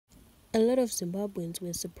A lot of Zimbabweans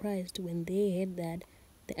were surprised when they heard that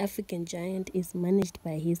the African giant is managed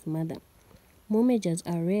by his mother. Momagers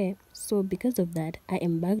are rare, so because of that, I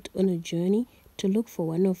embarked on a journey to look for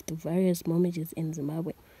one of the various momagers in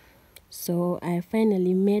Zimbabwe. So I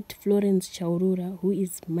finally met Florence Chaurura, who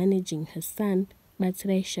is managing her son,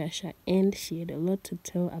 Matsrai Shasha, and she had a lot to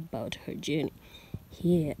tell about her journey.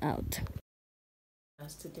 Hear out.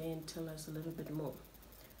 Us today and tell us a little bit more.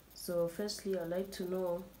 So, firstly, I'd like to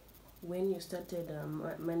know when you started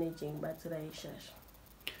managing Matsrai Shasha.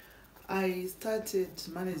 I started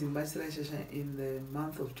managing Bachelor Shasha in the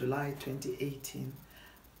month of July 2018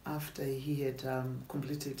 after he had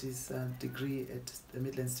completed his degree at the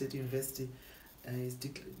Midland State University, his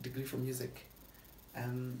degree for music.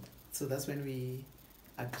 So that's when we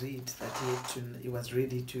agreed that he was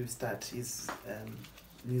ready to start his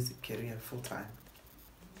music career full time.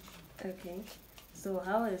 Okay, so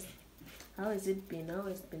how has it been? How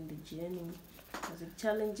has been the journey? Was it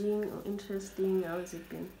challenging or interesting? How has it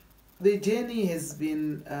been? The journey has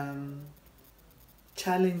been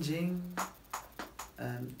challenging,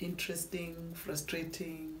 interesting,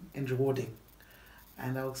 frustrating, and rewarding.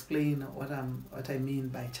 And I'll explain what I mean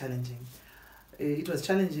by challenging. It was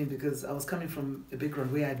challenging because I was coming from a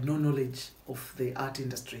background where I had no knowledge of the art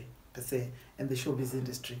industry per se and the showbiz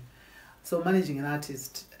industry. So managing an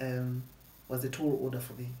artist was a tall order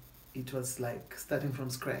for me. It was like starting from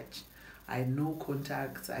scratch. I had no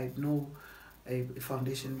contacts, I had no a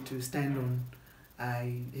foundation to stand on.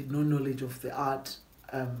 I had no knowledge of the art,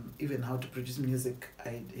 even how to produce music.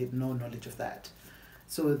 I had no knowledge of that.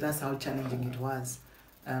 So that's how challenging it was.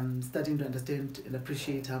 Starting to understand and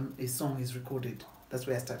appreciate how a song is recorded. That's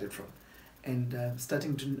where I started from. And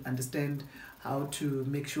starting to understand how to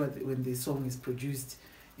make sure that when the song is produced,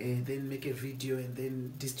 then make a video and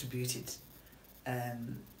then distribute it.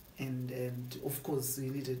 And of course,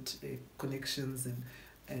 we needed connections and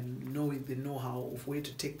knowing the know-how of where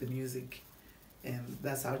to take the music. And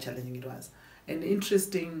that's how challenging it was. And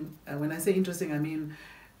interesting, when I say interesting, I mean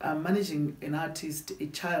managing an artist, a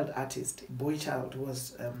child artist, a boy child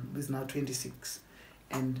who's now 26,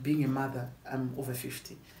 and being a mother, I'm over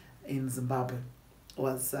 50, in Zimbabwe,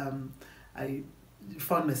 was, I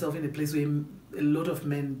found myself in a place where a lot of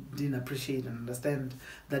men didn't appreciate and understand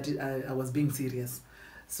that I was being serious.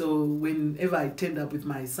 So whenever I turned up with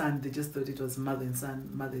my son, they just thought it was mother and son.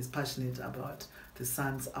 Mother is passionate about the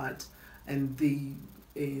son's art, and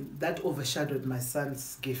that overshadowed my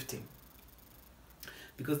son's gifting,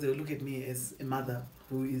 because they would look at me as a mother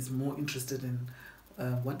who is more interested in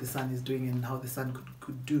what the son is doing and how the son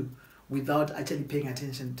could do, without actually paying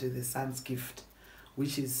attention to the son's gift,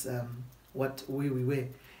 which is where we were.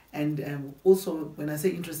 And also, when I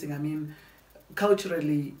say interesting, I mean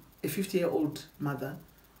culturally, a 50-year-old mother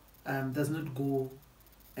does not go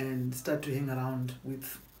and start to hang around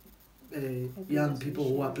with young people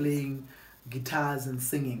who are playing guitars and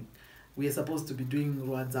singing. We are supposed to be doing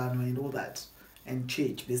ruadzano and all that, and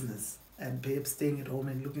church business, and perhaps staying at home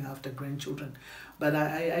and looking after grandchildren. But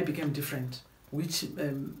I became different, which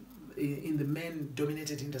in the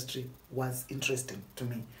men-dominated industry was interesting to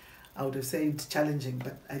me. I would have said challenging,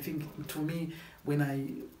 but I think to me, when I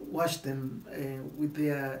watched them with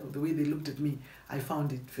the way they looked at me, I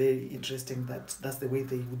found it very interesting that that's the way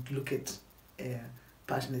they would look at a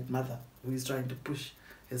passionate mother who is trying to push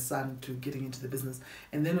her son to getting into the business.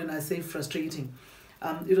 And then when I say frustrating,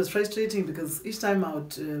 it was frustrating because each time I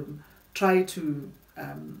would try to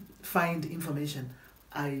find information,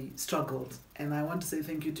 I struggled. And I want to say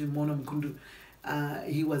thank you to Mono Mkundu.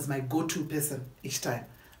 He was my go-to person each time,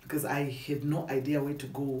 because I had no idea where to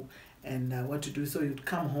go and what to do. So he'd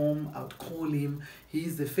come home, I would call him.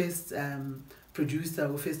 He's the first producer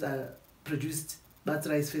who first produced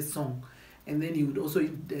Batsrai's first song. And then he would also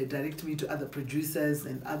direct me to other producers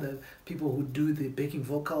and other people who do the backing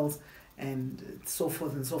vocals and so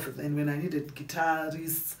forth and so forth. And when I needed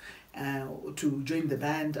guitarists to join the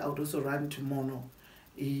band, I would also run to Mono.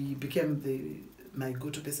 He became my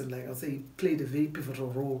go-to person. Like I'll say, he played a very pivotal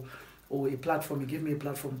role, or a platform. He gave me a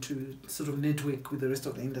platform to sort of network with the rest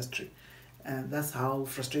of the industry. And that's how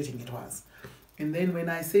frustrating it was. And then when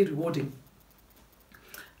I say rewarding,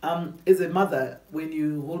 as a mother, when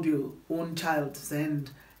you hold your own child's hand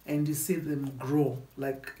and you see them grow,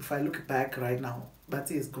 like if I look back right now,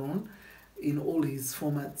 Batsy has grown in all his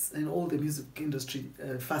formats, in all the music industry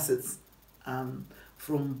facets.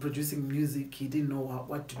 From producing music, he didn't know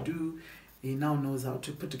what to do. He now knows how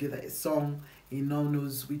to put together a song. He now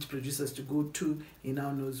knows which producers to go to. He now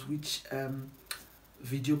knows which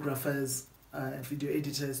videographers, video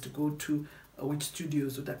editors to go to, which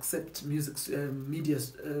studios would accept music, radio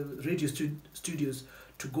studios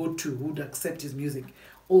to go to, who would accept his music,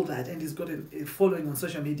 all that. And he's got a following on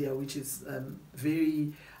social media, which is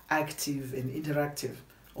very active and interactive,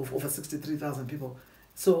 of over 63,000 people.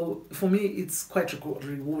 So for me, it's quite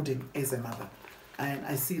rewarding as a mother. And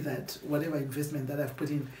I see that whatever investment that I've put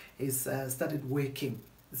in is started working.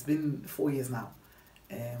 It's been 4 years now,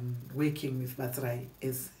 working with Batsirai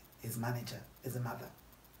as his manager, as a mother.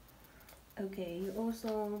 Okay, you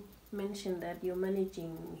also mentioned that you're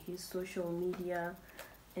managing his social media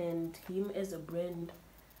and him as a brand,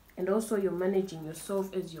 and also you're managing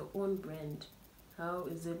yourself as your own brand. How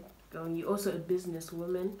is it going? You're also a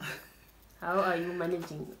businesswoman. How are you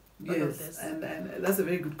managing all of this? And that's a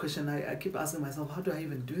very good question. I keep asking myself, how do I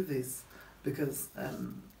even do this? Because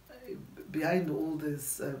behind all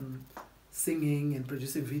this singing and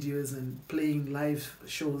producing videos and playing live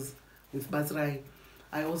shows with Batsirai,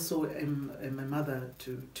 I also am a mother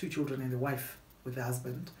to 2 children and a wife with a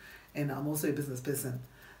husband, and I'm also a business person.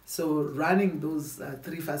 So running those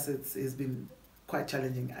 3 facets has been quite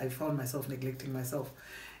challenging. I found myself neglecting myself.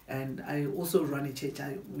 And I also run a church.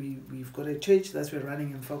 We've got a church that's we're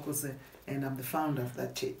running in Focus, and I'm the founder of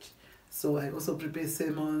that church. So I also prepare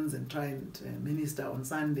sermons and try and minister on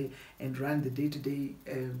Sunday and run the day-to-day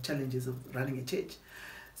challenges of running a church.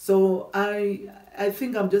 So I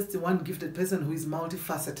think I'm just the one gifted person who is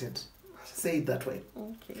multifaceted, say it that way.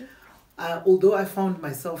 Okay. Although I found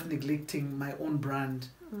myself neglecting my own brand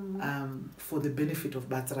for the benefit of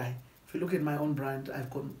Batsirai. If you look at my own brand, I've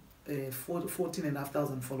got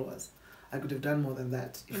 14,500 followers. I could have done more than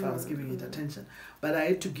that if I was giving it attention. But I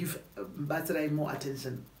had to give Batsirai more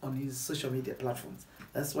attention on his social media platforms.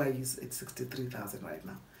 That's why he's at 63,000 right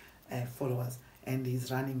now, followers. And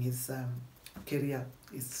he's running his career.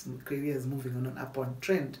 His career is moving on an upward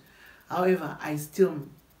trend. However, I still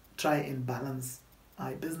try and balance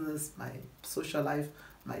my business, my social life,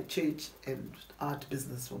 my church, and art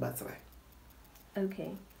business for Batsirai.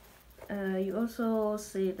 Okay. You also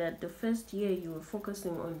say that the first year you were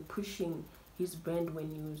focusing on pushing his brand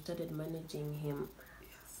when you started managing him.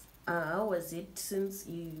 Yes. How was it, since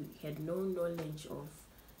you had no knowledge of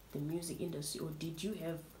the music industry, or did you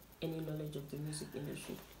have any knowledge of the music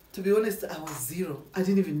industry? To be honest, I was zero. I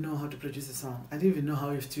didn't even know how to produce a song. I didn't even know how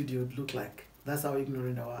a studio would look like. That's how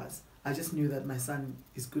ignorant I was. I just knew that my son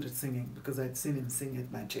is good at singing because I'd seen him sing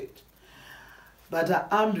at my church.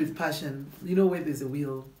 But armed with passion, you know, where there's a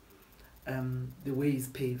will, the way is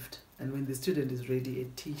paved. And when the student is ready, a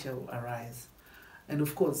teacher will arise. And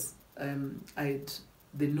of course, I had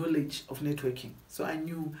the knowledge of networking. So I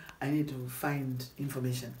knew I needed to find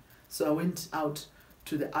information. So I went out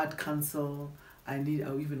to the Art Council. I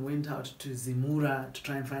even went out to Zimura to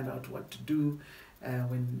try and find out what to do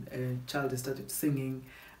when a child started singing.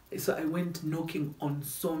 So I went knocking on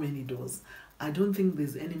so many doors. I don't think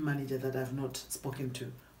there's any manager that I've not spoken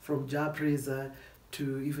to, from Jah Praiser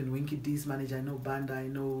to even Winky D's manager. I know Banda, I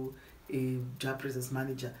know Jah Praiser's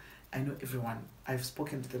manager. I know everyone. I've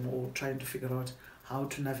spoken to them all, trying to figure out how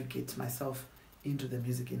to navigate myself into the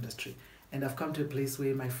music industry. And I've come to a place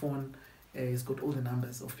where my phone has got all the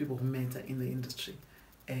numbers of people who mentor in the industry.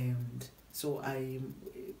 And so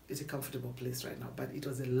it's a comfortable place right now. But it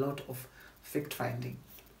was a lot of fact-finding.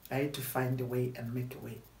 I had to find a way and make a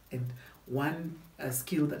way. And one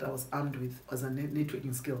skill that I was armed with was a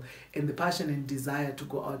networking skill, and the passion and desire to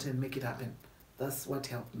go out and make it happen. That's what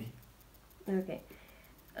helped me. Okay.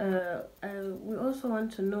 We also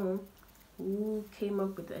want to know who came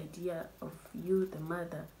up with the idea of you, the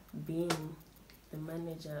mother, being the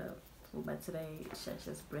manager for Batsirai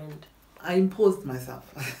Shasha's brand. I imposed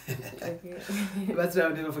myself. Okay. Batsirai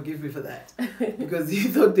will never forgive me for that. Because he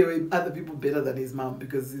thought there were other people better than his mom,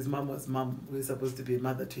 because his mom was mom, who was supposed to be a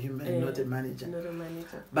mother to him and not a manager. Not a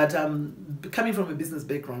manager. But coming from a business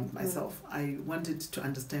background myself, I wanted to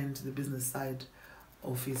understand the business side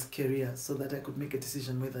of his career so that I could make a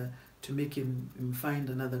decision whether to make him find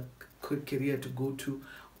another career to go to,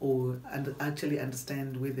 or actually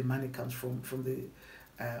understand where the money comes from the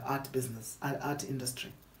art business, art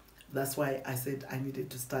industry. That's why I said I needed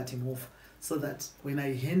to start him off, so that when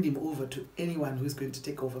I hand him over to anyone who's going to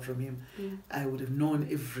take over from him, I would have known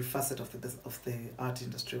every facet of the art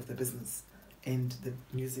industry, of the business, and the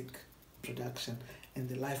music production and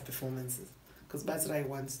the live performances. Because Batsirai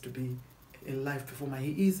wants to be a live performer.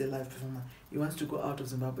 He is a live performer. He wants to go out of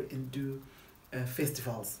Zimbabwe and do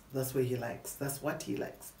festivals. That's where he likes. That's what he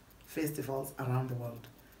likes. Festivals around the world.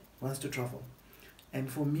 He wants to travel. And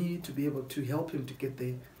for me to be able to help him to get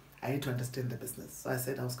there, I had to understand the business. So I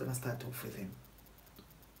said I was going to start off with him.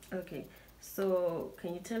 Okay. So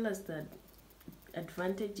can you tell us the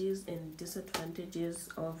advantages and disadvantages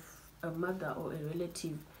of a mother or a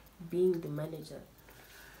relative being the manager?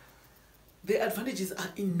 The advantages are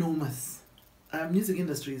enormous. Music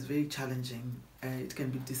industry is very challenging. It can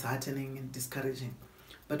be disheartening and discouraging.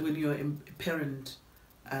 But when you're a parent,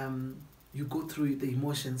 you go through the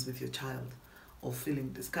emotions with your child of feeling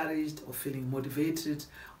discouraged, of feeling motivated,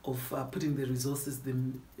 of putting the resources.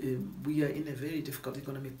 We are in a very difficult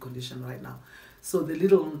economic condition right now. So the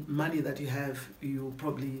little money that you have, you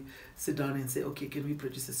probably sit down and say, okay, can we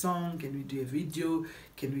produce a song? Can we do a video?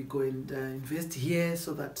 Can we go and invest here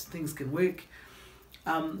so that things can work?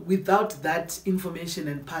 Without that information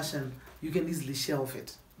and passion, you can easily shelve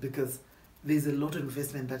it, because there's a lot of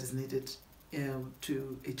investment that is needed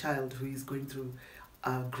to a child who is going through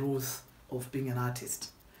growth of being an artist.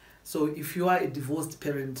 So if you are a divorced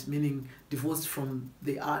parent, meaning divorced from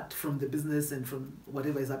the art, from the business, and from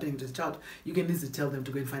whatever is happening to the child, you can easily tell them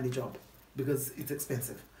to go and find a job, because it's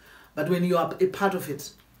expensive. But when you are a part of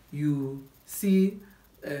it, you see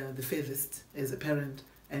the furthest as a parent,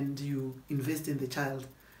 and you invest in the child,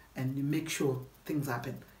 and you make sure things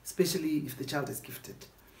happen, especially if the child is gifted.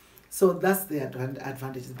 So that's the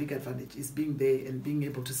advantage, the big advantage, is being there and being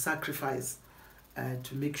able to sacrifice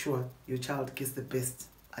to make sure your child gets the best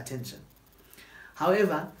attention.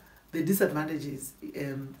 However, the disadvantage is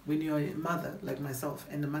when you're a mother like myself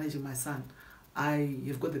and managing my son,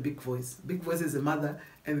 you've got the big voice. Big voice as a mother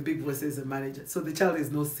and the big voice as a manager. So the child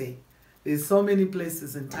has no say. There's so many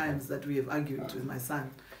places and times that we have argued with my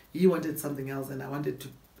son. He wanted something else and I wanted to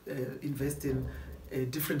invest in a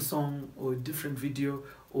different song or a different video,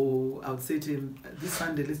 or I would say to him, this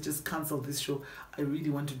Sunday, let's just cancel this show. I really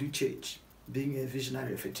want to do church, being a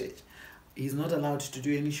visionary of a church. He's not allowed to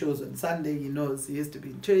do any shows on Sunday. He knows he has to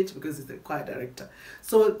be in church because he's the choir director.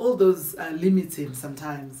 So all those limits him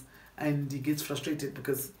sometimes, and he gets frustrated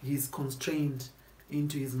because he's constrained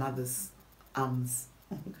into his mother's arms.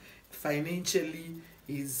 Financially,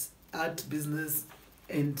 his art business,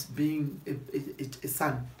 and being a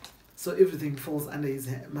son. So everything falls under his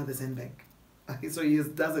mother's handbag. So he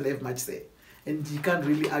doesn't have much say. And he can't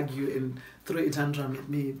really argue and throw a tantrum at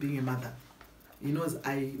me being a mother. He knows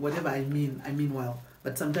whatever I mean well.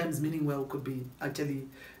 But sometimes meaning well could be actually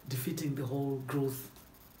defeating the whole growth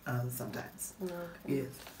sometimes. Okay. Yes.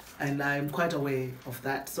 And I'm quite aware of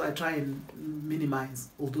that. So I try and minimize,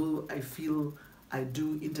 although I feel I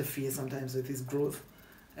do interfere sometimes with his growth,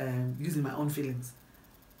 using my own feelings.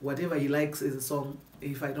 Whatever he likes is a song.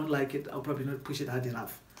 If I don't like it, I'll probably not push it hard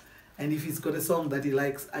enough. And if he's got a song that he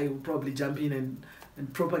likes, I will probably jump in and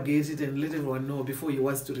propagate it and let everyone know before he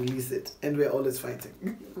wants to release it. And we're always fighting.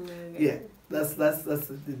 Okay. Yeah, that's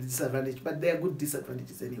the disadvantage. But there are good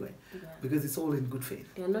disadvantages anyway, because it's all in good faith.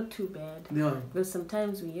 They're not too bad. No. Because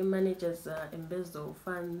sometimes we hear managers embezzle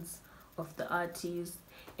funds of the artists,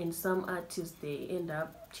 and some artists, they end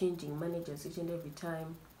up changing managers each and every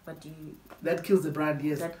time. But that kills the brand,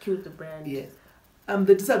 yes. That kills the brand. Yes.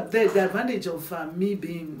 The advantage of me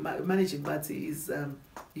being managing Batsy is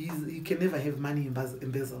you can never have money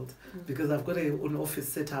embezzled, because I've got an office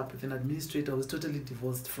set up with an administrator who's totally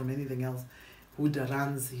divorced from anything else, who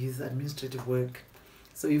runs his administrative work.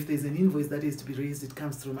 So if there's an invoice that is to be raised, it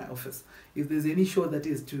comes through my office. If there's any show that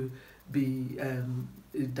is to be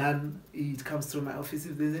done, it comes through my office.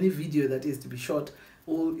 If there's any video that is to be shot,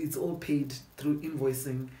 it's all paid through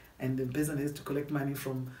invoicing, and the person has to collect money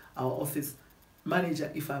from our office.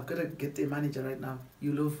 Manager, if I've got to get a manager right now,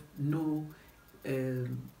 you'll have no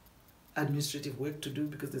administrative work to do,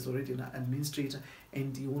 because there's already an administrator,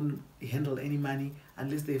 and he won't handle any money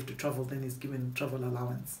unless they have to travel. Then he's given travel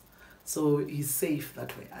allowance, so he's safe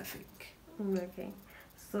that way, I think. Okay.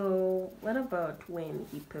 So what about when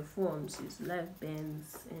he performs his live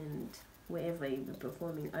bands and wherever he'll be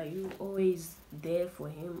performing? Are you always there for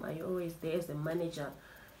him? Are you always there as a manager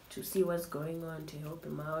to see what's going on, to help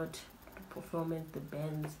him out, to perform at the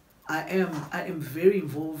bands? I am very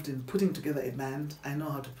involved in putting together a band. I know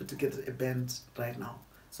how to put together a band right now.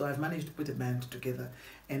 So I've managed to put a band together,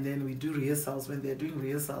 and then we do rehearsals. When they're doing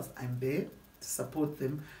rehearsals, I'm there to support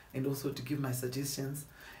them and also to give my suggestions.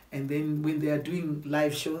 And then when they are doing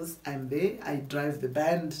live shows, I'm there. I drive the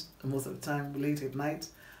band most of the time late at night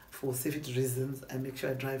for safety reasons. I make sure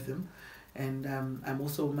I drive them. And I'm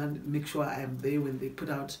also make sure I'm there when they put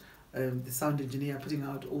out the sound engineer, putting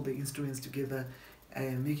out all the instruments together,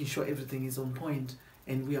 and making sure everything is on point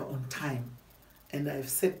and we are on time. And I've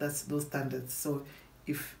set those standards. So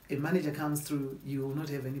if a manager comes through, you will not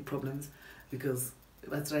have any problems, because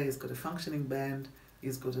that's right, he's got a functioning band,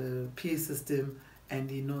 he's got a PA system, and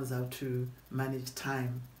he knows how to manage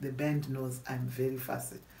time. The band knows I'm very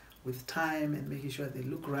fussy with time and making sure they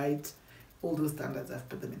look right. All those standards, I've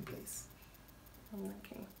put them in place.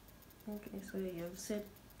 Okay. So you've set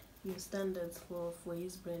your standards for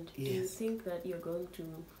his brand. Yes. Do you think that you're going to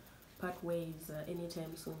part ways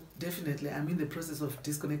anytime soon? Definitely. I'm in the process of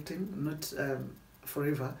disconnecting, not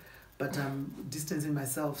forever, but I'm distancing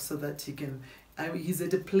myself so that he can. He's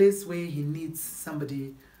at a place where he needs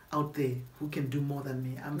somebody out there who can do more than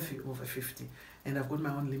me. I'm over 50, and I've got my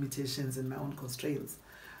own limitations and my own constraints.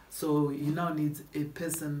 So he now needs a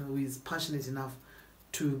person who is passionate enough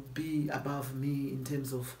to be above me in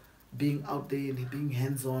terms of being out there and being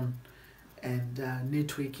hands-on and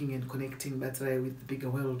networking and connecting better with the bigger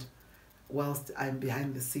world, whilst I'm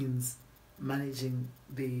behind the scenes managing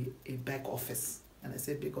a back office. And I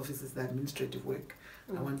say back office is the administrative work.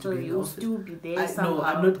 I want to be in the office. Still be there somehow. No,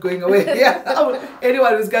 I'm not going away.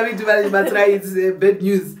 Anyone who's coming to manage Batra, it's bad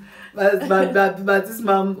news. But this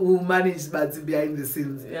mom who managed Batra behind the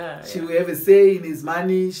scenes, she will have a say in his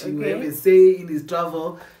money, she will have a say in his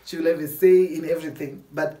travel, she will have a say in everything.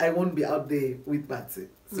 But I won't be out there with Batra.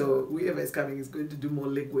 So whoever is coming is going to do more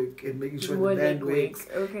legwork and making sure the band works.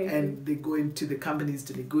 And they go into the companies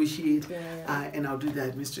to negotiate. And I'll do the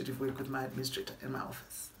administrative work with my administrator in my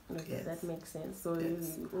office. Okay, yes. That makes sense. So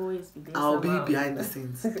you always be there. I'll be behind the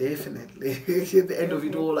scenes, definitely. At the end of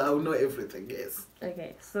it all, I'll know everything, yes.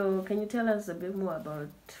 Okay, so can you tell us a bit more about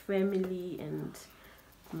family and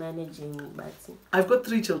managing Batsi? I've got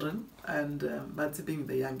 3 children, and Batsi being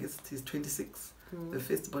the youngest, he's 26. The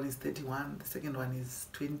first born is 31, the second one is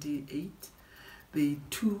 28. The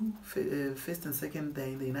 2, first and second, they're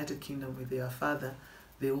in the United Kingdom with their father.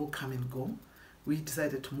 They all come and go. We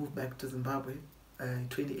decided to move back to Zimbabwe in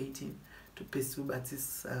 2018 to pursue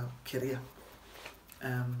Batsi's career.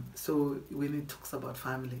 So when it talks about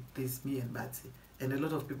family, there's me and Batsi. And a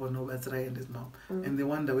lot of people know Batsirai and his mom. And they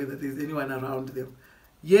wonder whether there's anyone around them.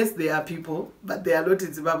 Yes, there are people, but they are not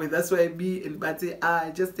in Zimbabwe. That's why me and Batsi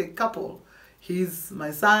are just a couple. He's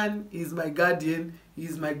my son, he's my guardian,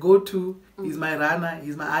 he's my go-to, he's my runner,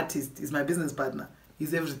 he's my artist, he's my business partner.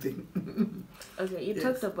 He's everything. Okay, you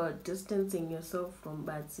talked about distancing yourself from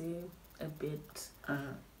Batsi a bit,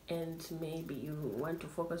 and maybe you want to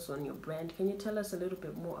focus on your brand. Can you tell us a little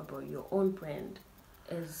bit more about your own brand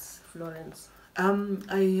as Florence?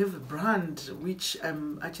 I have a brand which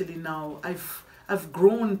I'm actually now, I've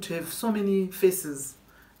grown to have so many faces,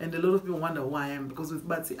 and a lot of people wonder who I am, because with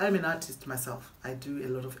Batsi, I'm an artist myself. I do a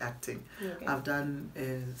lot of acting. I've done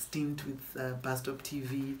a stint with Bus Stop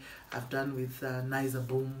TV, I've done with Niza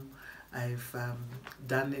Boom, I've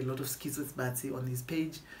done a lot of skits with Batsi on his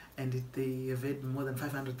page, and they have had more than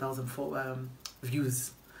 500,000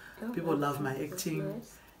 views. People love my acting.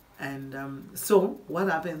 Nice. And so what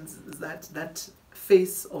happens is that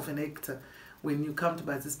face of an actor, when you come to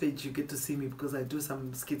Batsi's page, you get to see me because I do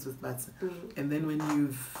some skits with Batsi. And then when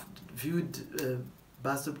you've viewed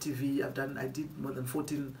Bus Stop TV, I did more than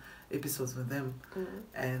 14 episodes with them.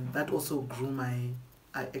 And that also grew my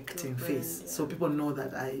acting face. So people know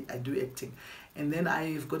that I do acting. And then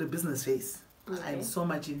I've got a business face. I'm so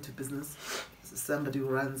much into business. Somebody who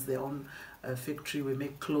runs their own factory. We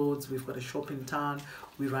make clothes. We've got a shop in town.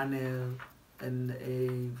 We run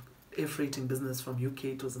a air freighting business from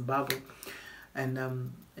UK to Zimbabwe,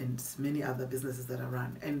 and many other businesses that I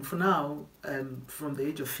run. And for now, from the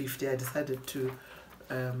age of 50, I decided to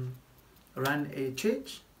run a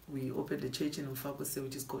church. We opened a church in Mfakose,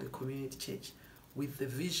 which is called a community church, with the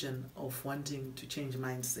vision of wanting to change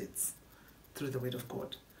mindsets through the Word of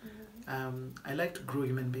God. I like to grow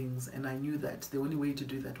human beings, and I knew that the only way to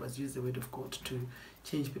do that was use the Word of God to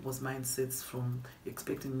change people's mindsets from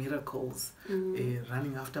expecting miracles,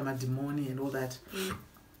 running after madimoni and all that.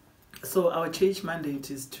 So our church mandate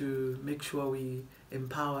is to make sure we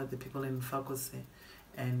empower the people in Fakose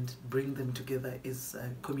and bring them together as a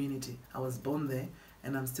community. I was born there,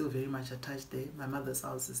 and I'm still very much attached there. My mother's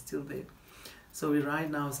house is still there. So we right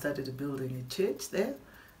now started building a church there.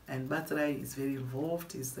 And Batrai is very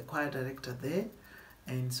involved. He's the choir director there.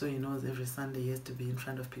 And so he knows every Sunday he has to be in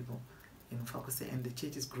front of people in Fakose. And the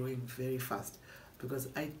church is growing very fast because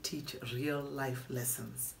I teach real life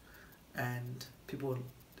lessons. And people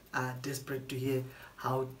are desperate to hear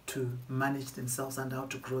how to manage themselves and how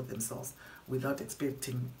to grow themselves without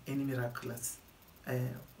expecting any miraculous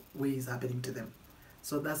ways happening to them.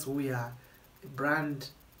 So that's who we are. A brand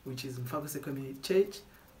which is in Fakose Community Church.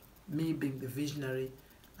 Me being the visionary,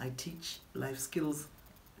 I teach life skills,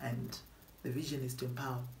 and the vision is to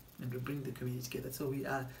empower and to bring the community together. So we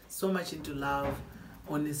are so much into love,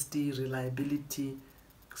 honesty, reliability,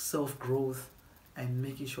 self-growth, and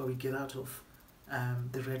making sure we get out of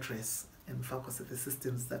the red race and focus on the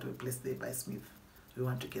systems that were placed there by Smith. We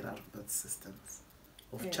want to get out of those systems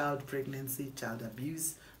of child pregnancy, child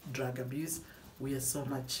abuse, drug abuse. we are so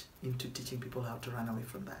much into teaching people how to run away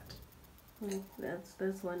from that.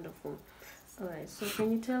 That's wonderful. All right, so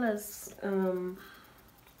can you tell us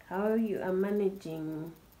how you are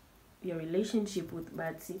managing your relationship with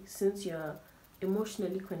Batsy, since you're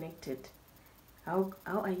emotionally connected? How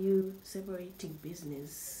are you separating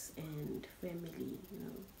business and family,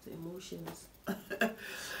 the emotions?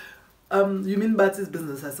 You mean Batsy's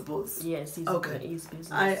business, I suppose? Yes, his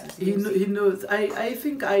business. He knows. I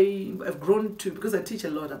think I've grown to, because I teach a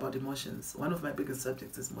lot about emotions. One of my biggest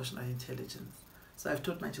subjects is emotional intelligence. So I've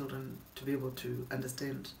taught my children to be able to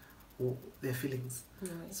understand their feelings.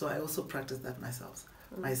 Right. So I also practice that myself.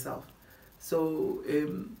 So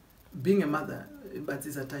being a mother, Batsy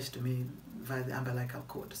is attached to me via the umbilical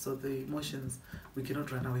cord. So the emotions, we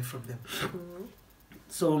cannot run away from them.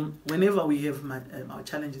 So whenever we have our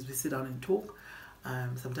challenges, we sit down and talk.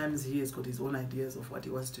 Sometimes he has got his own ideas of what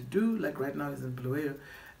he wants to do. Like right now he's in Bulawayo,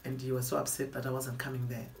 and he was so upset that I wasn't coming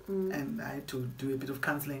there. And I had to do a bit of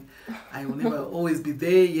counseling. I will never always be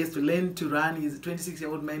there. He has to learn to run. He's a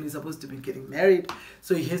 26-year-old man who's supposed to be getting married.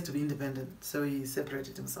 So he has to be independent. So he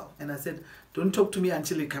separated himself. And I said, don't talk to me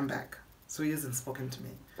until you come back. So he hasn't spoken to me.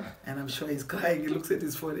 And I'm sure he's crying. He looks at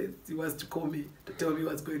his phone. He wants to call me to tell me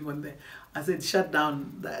what's going on there. I said, shut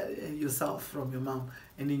down yourself from your mom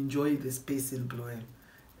and enjoy the space in Bulawayo.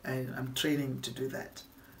 And I'm training to do that.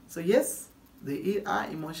 So yes, there are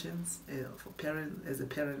emotions as a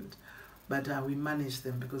parent, but we manage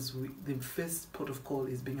them because the first port of call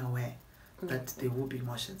is being aware that there will be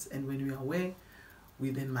emotions. And when we are aware,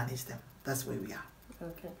 we then manage them. That's where we are.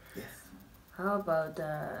 Okay. Yes. How about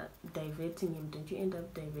diverting him? Don't you end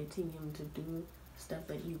up diverting him to do stuff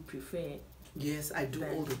that you prefer? Yes, I do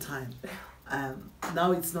all the time.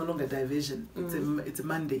 Now it's no longer diversion. It's a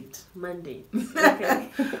mandate. Mandate. Okay.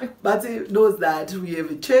 But he knows that we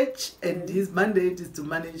have a church, and his mandate is to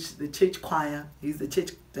manage the church choir. He's the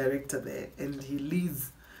church director there, and he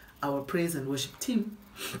leads our praise and worship team.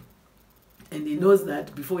 And he knows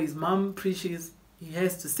that before his mom preaches, he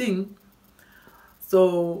has to sing.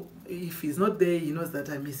 So if he's not there, he knows that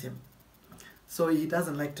I miss him. So he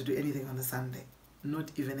doesn't like to do anything on a Sunday,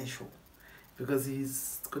 not even a show, because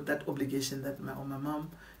he's got that obligation that my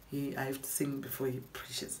mom, I have to sing before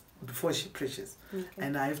she preaches,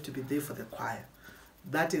 and I have to be there for the choir.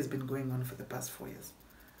 That has been going on for the past 4 years.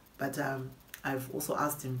 But I've also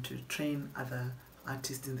asked him to train other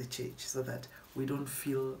artists in the church so that we don't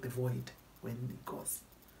feel the void when he goes.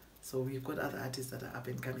 So we've got other artists that are up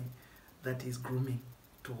and coming that he's grooming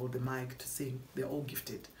to hold the mic, to sing. They're all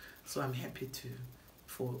gifted. So I'm happy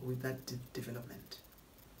with that development.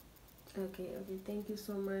 Okay. Thank you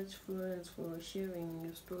so much, Florence, for sharing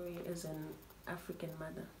your story as an African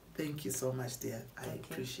mother. Thank you so much, dear. I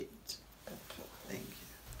appreciate it. Okay. Thank you.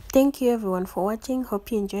 Thank you everyone for watching.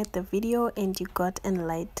 Hope you enjoyed the video and you got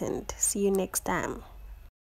enlightened. See you next time.